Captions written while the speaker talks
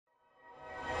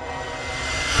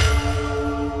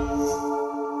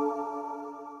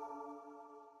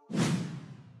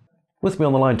With me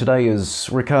on the line today is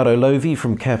Riccardo Lowi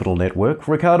from Capital Network.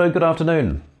 Riccardo, good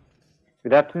afternoon.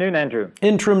 Good afternoon, Andrew.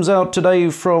 Interims out today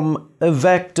from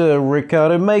Avacta,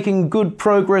 Riccardo, making good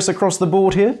progress across the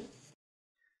board here?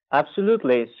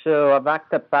 Absolutely. So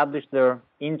Avacta published their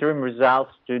interim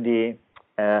results to the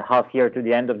half year to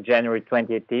the end of January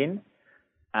 2018.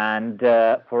 And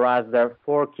for us, there are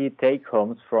four key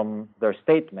take-homes from their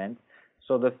statement.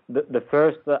 So the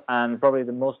first and probably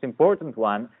the most important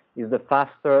one is the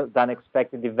faster than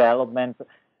expected development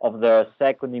of their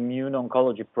second immune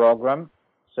oncology program,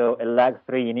 so a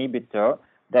LAG-3 inhibitor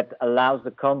that allows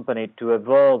the company to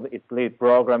evolve its lead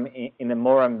program in a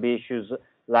more ambitious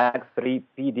LAG-3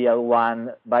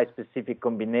 PD-L1 bispecific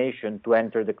combination to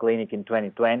enter the clinic in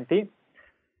 2020.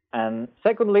 And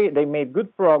secondly, they made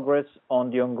good progress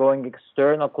on the ongoing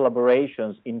external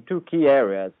collaborations in two key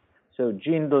areas, so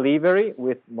gene delivery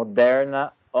with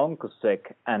Moderna,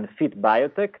 Oncosec, and Fit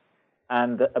Biotech,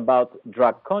 and about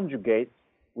drug conjugates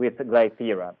with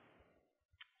Glythera.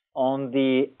 On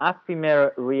the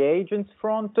Affimer reagents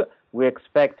front, we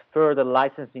expect further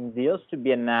licensing deals to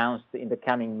be announced in the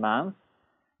coming months.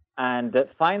 And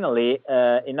finally,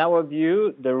 in our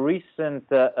view, the recent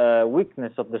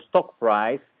weakness of the stock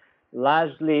price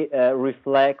largely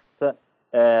reflects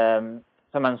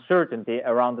some uncertainty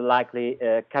around the likely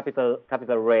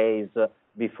capital raise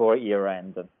before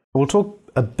year-end. We'll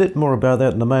talk a bit more about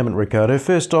that in a moment, Riccardo.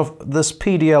 First off, this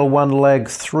PD-L1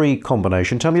 LAG-3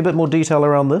 combination. Tell me a bit more detail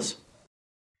around this.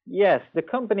 Yes, the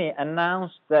company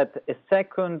announced that a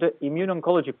second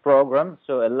immuno-oncology program,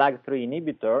 so a LAG-3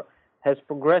 inhibitor, has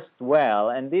progressed well,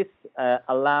 and this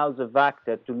allows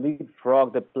Avacta to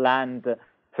leapfrog the planned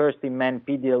first-in-man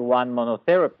PD-L1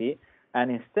 monotherapy,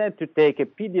 and instead to take a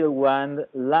PD-L1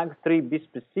 LAG-3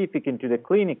 bispecific into the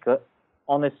clinic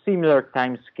on a similar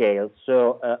time scale,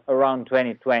 so around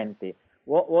 2020.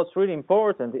 What's really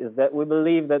important is that we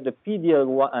believe that the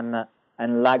PD-L1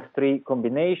 and LAG-3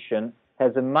 combination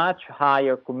has a much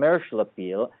higher commercial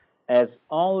appeal, as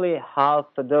only half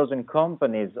a dozen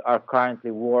companies are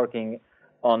currently working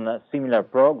on a similar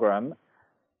program,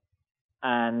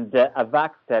 and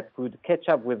Avacta could catch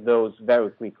up with those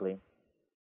very quickly.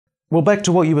 Well, back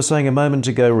to what you were saying a moment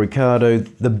ago, Riccardo,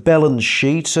 the balance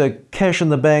sheet, cash in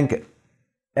the bank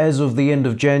as of the end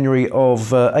of January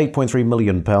of £8.3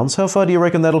 million. How far do you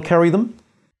reckon that'll carry them?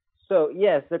 So,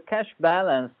 yes, the cash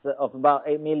balance of about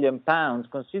 £8 million,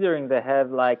 considering they have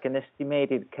like an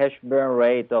estimated cash burn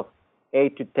rate of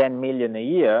 8 to 10 million a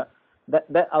year,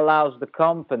 that allows the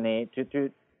company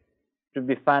to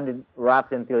be funded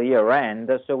roughly until year-end.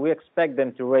 So we expect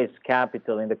them to raise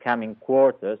capital in the coming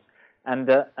quarters, and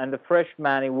the fresh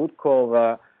money would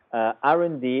cover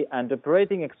R&D and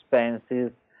operating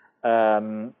expenses,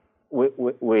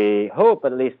 we hope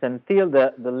at least until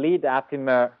the lead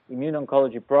Affimer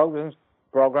immuno-oncology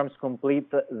programs complete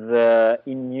the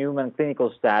in-human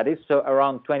clinical studies, so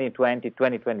around 2020,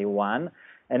 2021,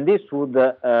 and this would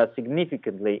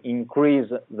significantly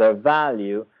increase their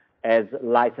value as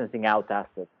licensing out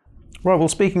assets. Right, well,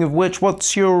 speaking of which,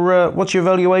 what's your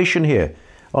valuation here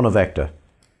on Avacta?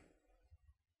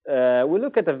 We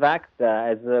look at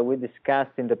Avacta, as we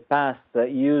discussed in the past,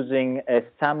 using a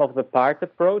sum-of-the-part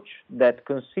approach that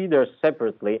considers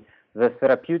separately the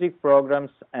therapeutic programs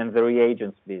and the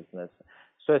reagents business.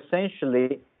 So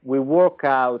essentially, we work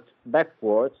out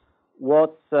backwards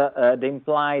what the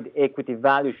implied equity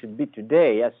value should be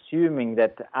today, assuming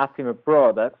that Affimer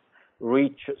products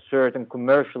reach certain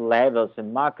commercial levels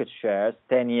and market shares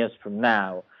 10 years from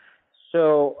now.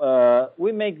 So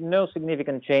we make no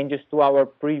significant changes to our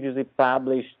previously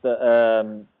published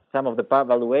sum of the part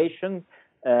valuation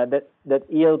that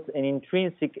yields an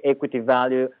intrinsic equity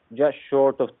value just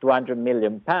short of £200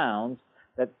 million.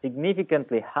 That's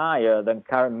significantly higher than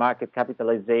current market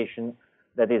capitalization,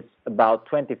 that is about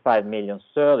 25 million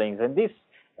sterling. And this,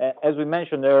 as we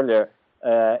mentioned earlier,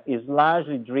 is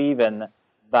largely driven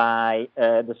by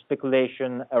the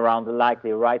speculation around the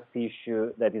likely rights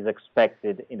issue that is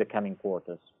expected in the coming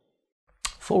quarters.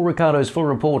 For Riccardo's full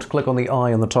report, click on the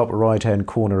eye in the top right-hand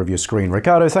corner of your screen.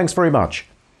 Riccardo, thanks very much.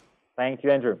 Thank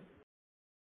you, Andrew.